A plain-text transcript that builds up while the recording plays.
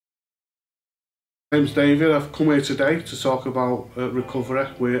My name's David. I've come here today to talk about recovery.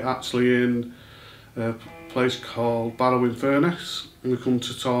 We're actually in a place called Barrow in Furness, and we come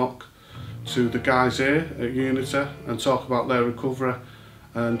to talk to the guys here at Unity and talk about their recovery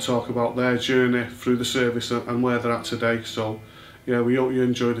and talk about their journey through the service and where they're at today. So yeah, we hope you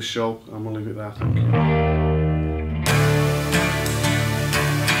enjoy the show, and we'll leave it there. Thank you.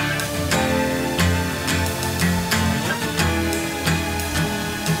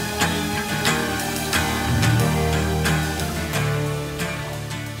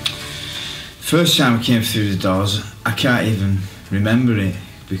 First time I came through the doors, I can't even remember it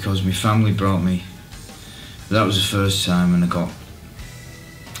because my family brought me. That was the first time, and I got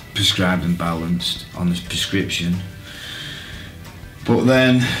prescribed and balanced on this prescription. But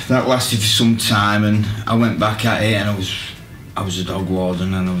then that lasted for some time, and I went back at it, and I was a dog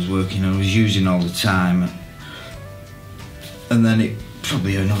warden, and I was working, and I was using all the time. And then it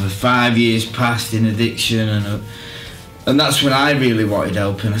probably another 5 years passed in addiction, and that's when I really wanted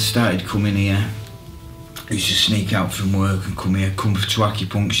help, and I started coming here. I used to sneak out from work and come here, come to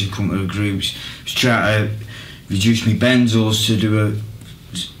acupuncture, come to the groups, just try to reduce my benzos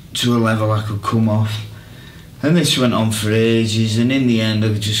to a level I could come off. And this went on for ages, and in the end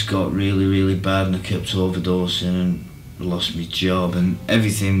I just got really, really bad, and I kept overdosing and lost my job, and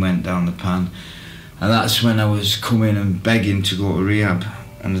everything went down the pan. And that's when I was coming and begging to go to rehab,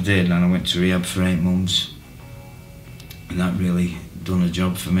 and I did, and I went to rehab for 8 months. And that really done a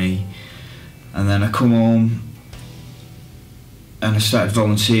job for me. And then I come home and I started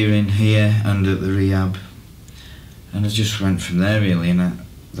volunteering here and at the rehab, and I just went from there really, and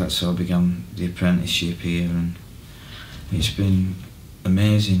that's how I began the apprenticeship here, and it's been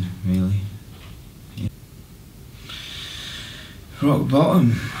amazing really. Yeah. Rock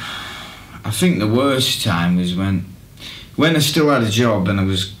bottom. I think the worst time was when I still had a job and I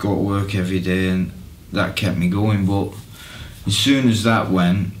was go to work every day, and that kept me going, but as soon as that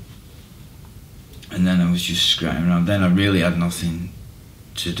went, and then I was just scratching around, then I really had nothing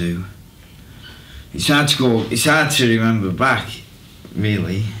to do. It's hard to remember back,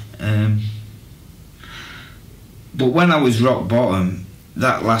 really. But when I was rock bottom,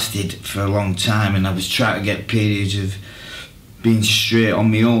 that lasted for a long time, and I was trying to get periods of being straight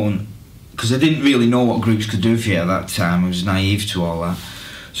on my own, because I didn't really know what groups could do for you at that time. I was naive to all that.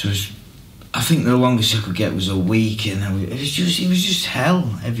 So I think the longest I could get was a week, and it was just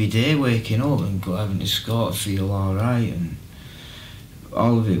hell every day, waking up and having to score to feel all right, and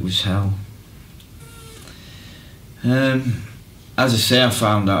all of it was hell. As I say, I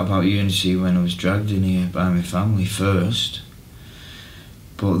found out about Unity when I was dragged in here by my family first,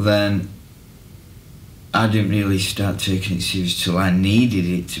 but then I didn't really start taking it serious till I needed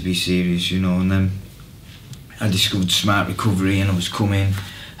it to be serious, you know. And then I discovered Smart Recovery, and I was coming.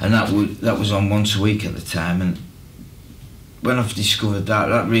 And that was on once a week at the time, and when I've discovered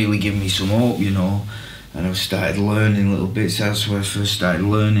that really gave me some hope, you know, and I started learning little bits. That's where I first started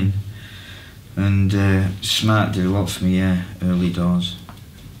learning, and Smart did a lot for me, yeah, early doors,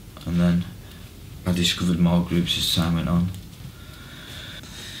 and then I discovered more groups as time went on.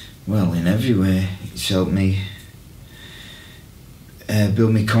 Well, in every way, it's helped me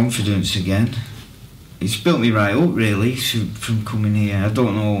build my confidence again. It's built me right up really from coming here. I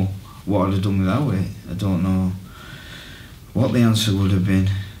don't know what I'd have done without it. I don't know what the answer would have been,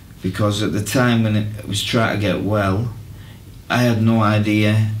 because at the time when I was trying to get well, I had no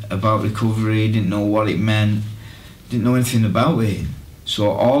idea about recovery, didn't know what it meant, didn't know anything about it.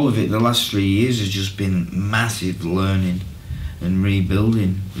 So all of it, the last 3 years, has just been massive learning and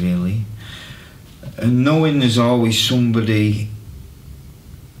rebuilding really. And knowing there's always somebody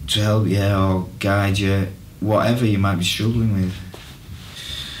to help you or guide you, whatever you might be struggling with.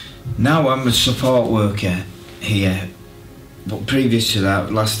 Now I'm a support worker here, but previous to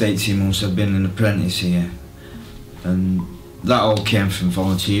that, last 18 months I've been an apprentice here, and that all came from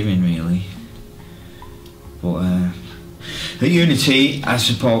volunteering really. But at Unity I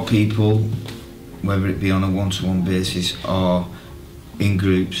support people, whether it be on a one-to-one basis or in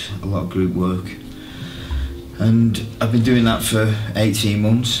groups, a lot of group work. And I've been doing that for 18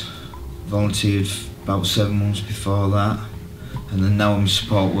 months, volunteered about 7 months before that, and then now I'm a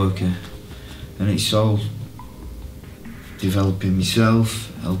support worker, and it's all developing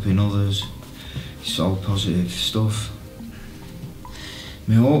myself, helping others. It's all positive stuff.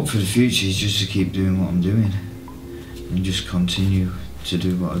 My hope for the future is just to keep doing what I'm doing, and just continue to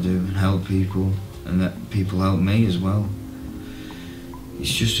do what I do and help people, and let people help me as well.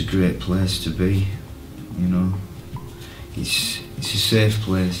 It's just a great place to be. You know, it's a safe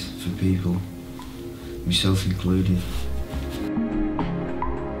place for people, myself included.